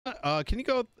can you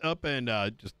go up and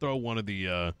just throw one of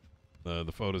the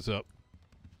photos up?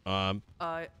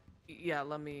 Yeah,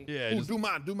 let me. Yeah, Ooh, do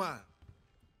mine.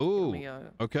 Ooh. Me,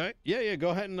 Okay. Yeah. Go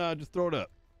ahead and just throw it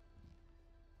up.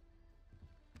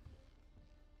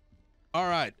 All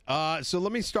right. So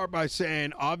let me start by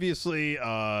saying, obviously,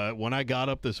 when I got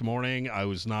up this morning, I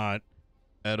was not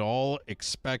at all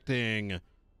expecting,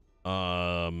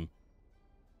 whatever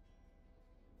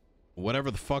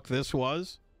the fuck this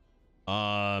was.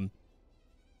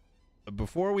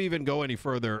 Before we even go any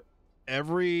further,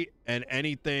 every and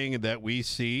anything that we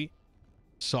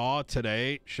saw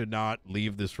today should not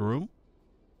leave this room.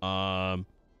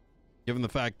 Given the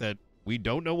fact that we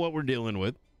don't know what we're dealing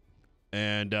with.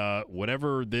 And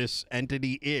whatever this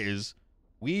entity is,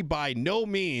 we by no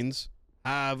means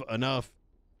have enough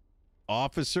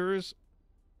officers,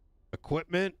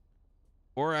 equipment,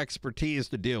 or expertise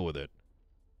to deal with it.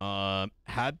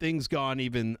 Had things gone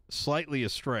even slightly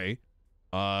astray,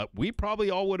 we probably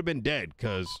all would have been dead,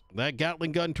 because that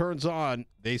Gatling gun turns on,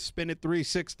 they spin it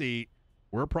 360,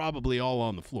 we're probably all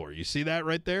on the floor. You see that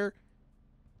right there?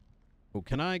 Oh,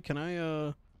 can I,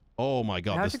 oh my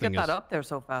God, how'd you get that up there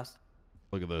so fast?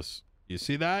 Look at this. You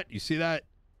see that? You see that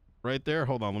right there?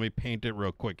 Hold on, let me paint it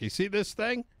real quick. You see this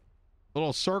thing?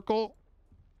 Little circle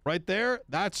right there?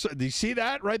 Do you see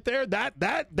that right there?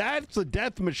 That's a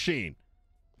death machine.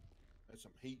 That's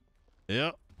some heat.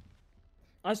 Yep.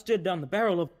 I stood down the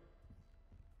barrel of...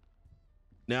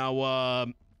 Now,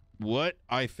 what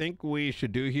I think we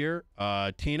should do here,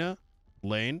 Tina,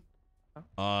 Lane,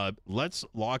 let's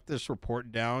lock this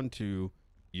report down to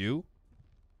you,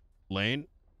 Lane,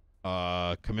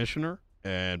 Commissioner,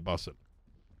 and Bussin.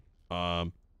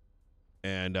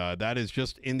 And that is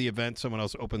just in the event someone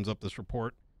else opens up this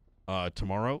report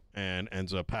tomorrow and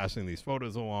ends up passing these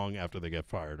photos along after they get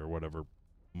fired or whatever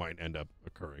might end up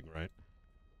occurring, right?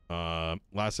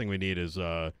 Last thing we need is,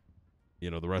 the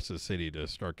rest of the city to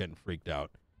start getting freaked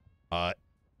out.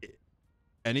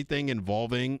 Anything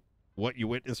involving what you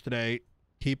witnessed today,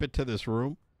 keep it to this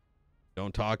room.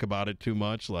 Don't talk about it too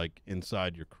much, like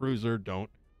inside your cruiser. Don't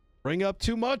bring up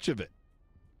too much of it.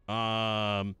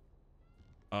 Amongst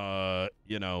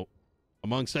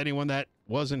anyone that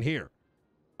wasn't here.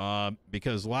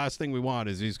 Because last thing we want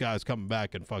is these guys coming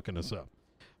back and fucking us up.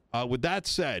 With that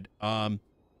said,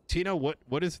 Tina,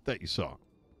 what is it that you saw?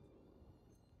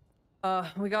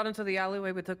 We got into the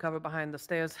alleyway. We took cover behind the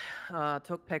stairs,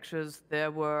 took pictures.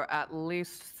 There were at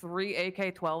least 3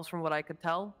 AK-12s from what I could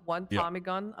tell. One Tommy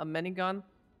gun, a minigun.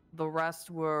 The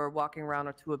rest were walking around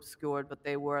or too obscured, but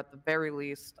they were at the very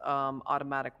least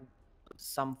automatic of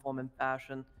some form and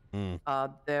fashion.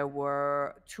 There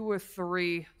were 2 or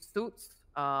 3 suits,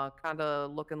 kind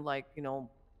of looking like,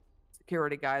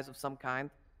 security guys of some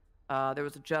kind. There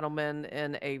was a gentleman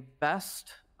in a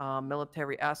vest,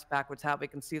 military S, backwards hat. We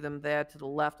can see them there to the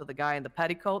left of the guy in the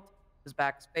petticoat. His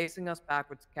back is facing us,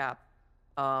 backwards cap.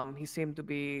 He seemed to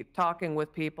be talking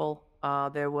with people.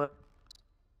 There were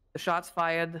the shots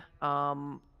fired.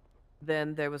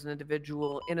 Then there was an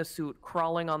individual in a suit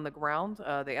crawling on the ground.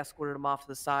 They escorted him off to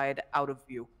the side, out of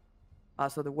view.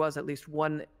 So there was at least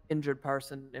 1 injured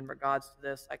person in regards to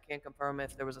this. I can't confirm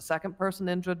if there was a second person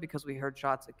injured because we heard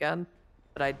shots again,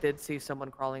 but I did see someone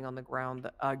crawling on the ground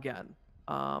again.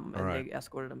 They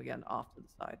escorted him again off to the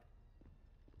side.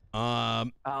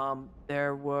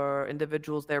 There were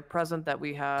individuals there present that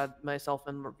we had, myself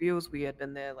and reviews. We had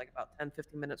been there like about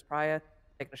 10-15 minutes prior,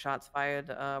 taking a shots fired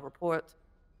report.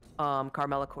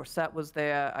 Carmela Corset was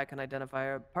there. I can identify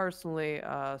her personally.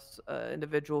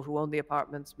 Individual who owned the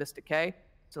apartments, Mr. K,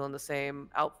 still in the same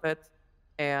outfit,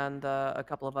 and a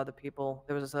couple of other people.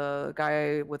 There was a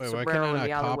guy with sombrero in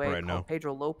the alleyway called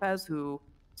Pedro Lopez who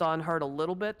saw and heard a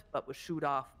little bit, but was shooed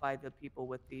off by the people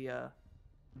with the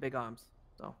big arms.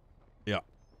 So. Yeah.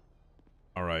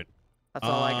 All right. That's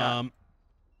all I got.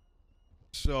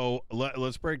 So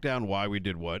let's break down why we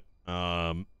did what.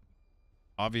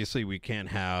 Obviously, we can't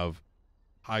have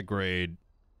high grade.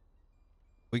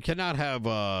 We cannot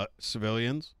have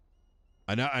civilians.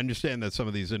 I understand that some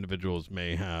of these individuals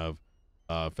may have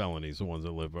felonies, the ones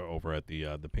that live over at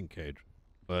the pink cage,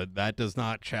 but that does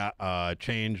not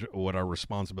change what our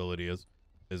responsibility is.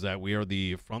 Is that we are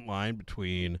the front line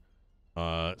between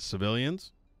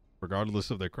civilians,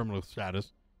 regardless of their criminal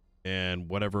status, and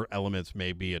whatever elements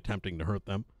may be attempting to hurt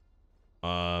them.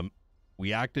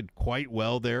 We acted quite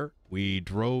well there. We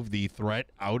drove the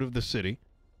threat out of the city.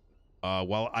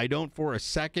 While I don't for a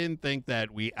second think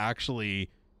that we actually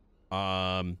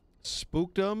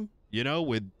spooked them,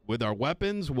 with our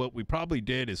weapons, what we probably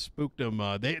did is spooked them.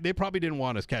 They probably didn't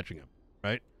want us catching them,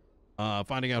 right?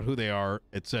 Finding out who they are,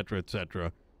 etc.,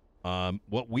 etc.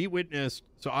 What we witnessed.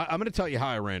 So I'm going to tell you how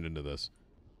I ran into this.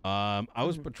 I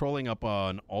was patrolling up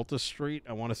on Alta Street,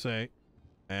 I want to say,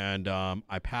 and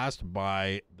I passed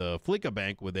by the Fleeca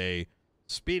Bank with a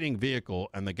speeding vehicle,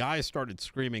 and the guy started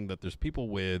screaming that there's people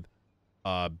with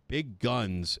big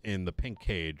guns in the pink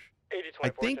cage. I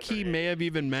think he may have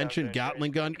even mentioned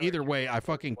Gatling gun. Either way, I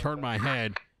fucking turned my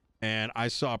head, and I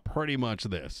saw pretty much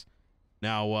this.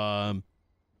 Now,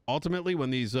 ultimately, when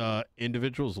these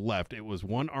individuals left, it was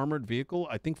one armored vehicle,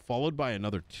 I think, followed by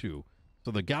another two.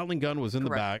 So the Gatling gun was in the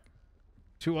back,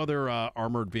 two other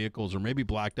armored vehicles, or maybe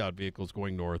blacked out vehicles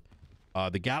going north.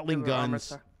 The Gatling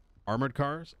guns, armored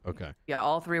cars? Okay. Yeah,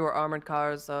 all three were armored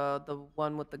cars. The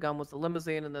one with the gun was the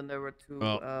limousine, and then there were two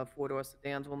four-door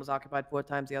sedans. One was occupied 4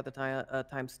 times, the other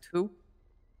times 2.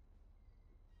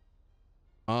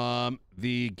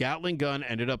 The Gatling gun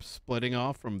ended up splitting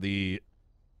off from the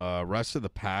rest of the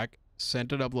pack,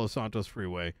 sent it up Los Santos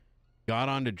Freeway, got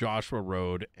onto Joshua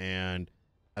Road, and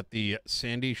at the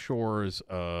Sandy Shores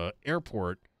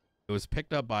airport, it was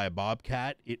picked up by a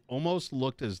Bobcat. It almost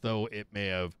looked as though it may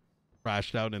have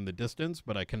crashed out in the distance,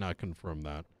 but I cannot confirm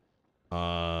that.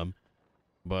 Nah,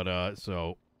 it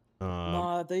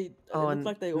looked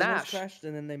like they almost crashed,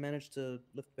 and then they managed to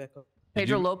lift back up.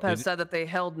 Pedro Lopez said that they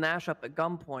held Nash up at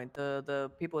gunpoint,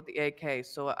 the people with the AK.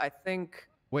 So I think...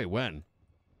 Wait, when?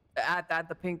 At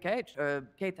the pink cage,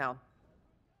 K-Town.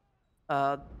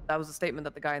 That was a statement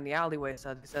that the guy in the alleyway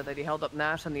said. He said that he held up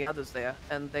Nash and the others there,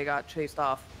 and they got chased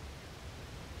off.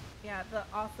 Yeah,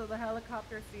 also the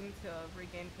helicopter seemed to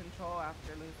regain control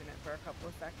after losing it for a couple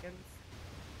of seconds.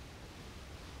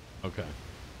 Okay.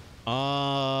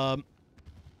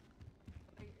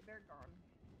 They're gone.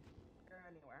 They're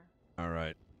anywhere. All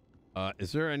right.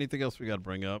 Is there anything else we got to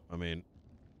bring up? I mean,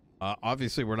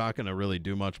 obviously we're not going to really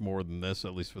do much more than this,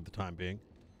 at least for the time being.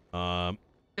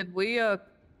 Did we,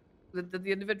 did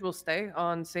the individuals stay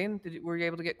on scene? Were you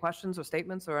able to get questions or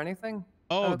statements or anything?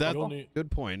 Oh, that's a good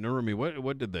point. Narumi,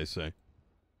 what did they say?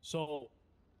 So,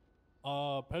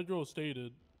 Pedro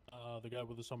stated, the guy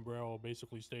with the sombrero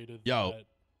basically stated that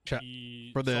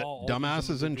for the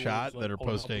dumbasses in chat that are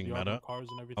posting meta,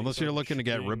 unless you're looking to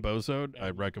get ribozoed,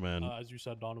 I recommend, as you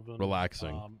said, Donovan,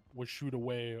 relaxing. Was shoot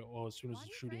away as soon as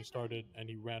the shooting started, and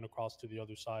he ran across to the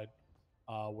other side,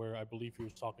 where I believe he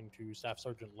was talking to Staff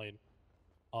Sergeant Lane.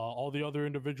 All the other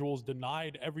individuals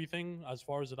denied everything, as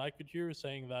far as that I could hear,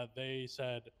 saying that they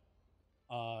said,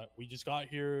 we just got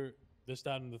here, this,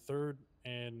 that, and the third,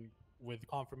 and with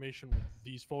confirmation with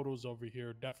these photos over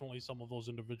here, definitely some of those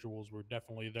individuals were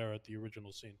definitely there at the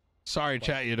original scene. Sorry, But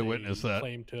chat, you to they witness that.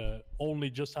 Claimed to only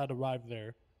just had arrived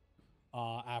there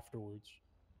afterwards.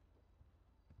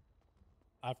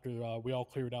 After we all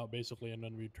cleared out, basically, and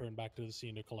then we returned back to the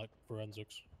scene to collect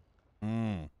forensics.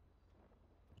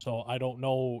 So I don't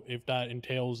know if that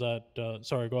entails that.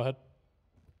 Sorry, go ahead.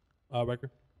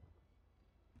 Riker.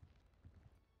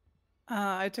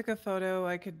 I took a photo.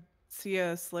 I could see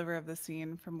a sliver of the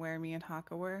scene from where me and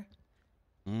Haka were.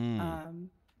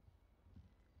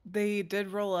 They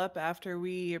did roll up after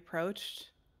we approached.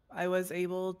 I was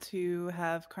able to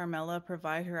have Carmela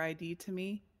provide her ID to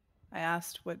me. I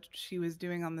asked what she was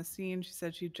doing on the scene. She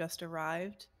said she just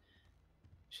arrived.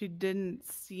 She didn't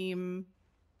seem,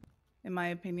 in my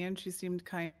opinion, she seemed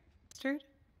kind of flustered,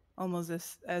 almost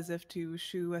as if to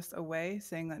shoo us away,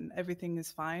 saying that everything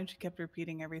is fine. She kept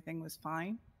repeating everything was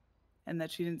fine and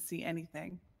that she didn't see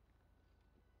anything.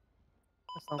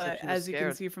 But as you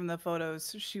can see from the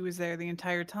photos, she was there the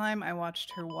entire time. I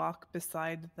watched her walk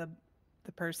beside the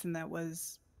person that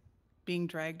was being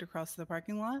dragged across the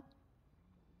parking lot,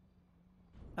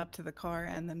 up to the car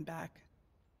and then back.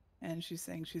 And she's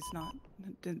saying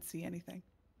didn't see anything.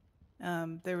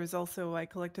 There was also, I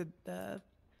collected the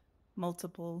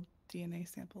multiple DNA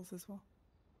samples as well.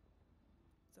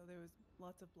 So there was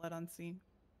lots of blood on scene.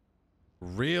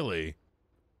 Really?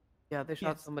 Yeah, they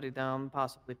shot somebody down,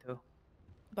 possibly two.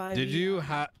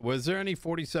 Was there any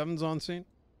 47s on scene?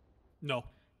 No.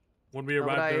 When we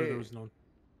arrived there was none.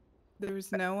 There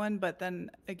was no one, but then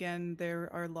again, there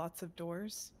are lots of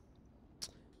doors.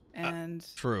 And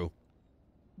true.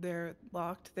 They're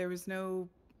locked. There was no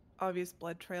obvious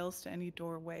blood trails to any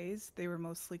doorways. They were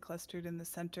mostly clustered in the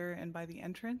center and by the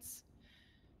entrance.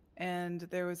 And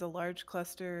there was a large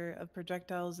cluster of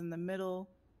projectiles in the middle,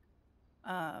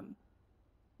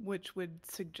 which would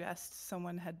suggest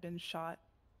someone had been shot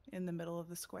in the middle of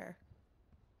the square.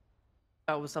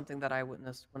 That was something that I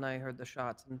witnessed when I heard the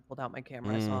shots and pulled out my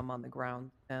camera. I saw him on the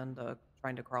ground and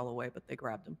trying to crawl away, but they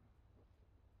grabbed him.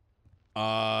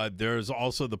 There's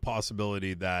also the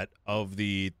possibility that of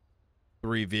the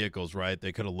 3 vehicles, right,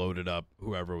 they could have loaded up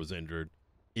whoever was injured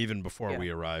even before we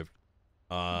arrived.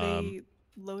 They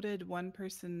loaded one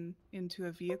person into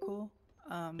a vehicle.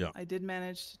 I did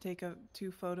manage to take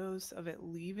 2 photos of it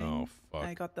leaving. Oh, fuck.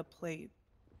 I got the plate.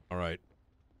 All right.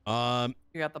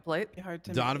 You got the plate? Hard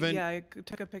to Donovan? Yeah, I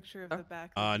took a picture of the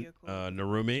back of the vehicle.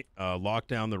 Narumi, lock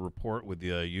down the report with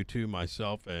you two,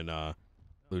 myself, and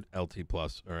LT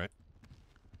Plus. All right.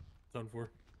 Done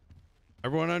for.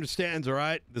 Everyone understands, all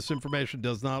right? This information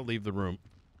does not leave the room.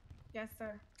 Yes,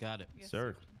 sir. Got it. Yes,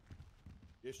 sir.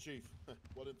 Yes, Chief.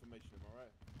 What information am I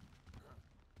right?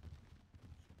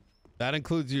 That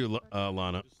includes you,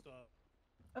 Lana. Just,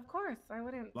 Of course, I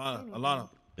wouldn't. say Alana, anything. Alana.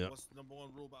 Yeah. What's the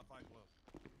 #1 rule about Fight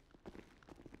Club?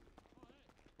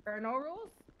 There are no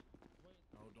rules.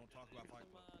 No, don't talk about Fight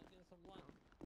Club.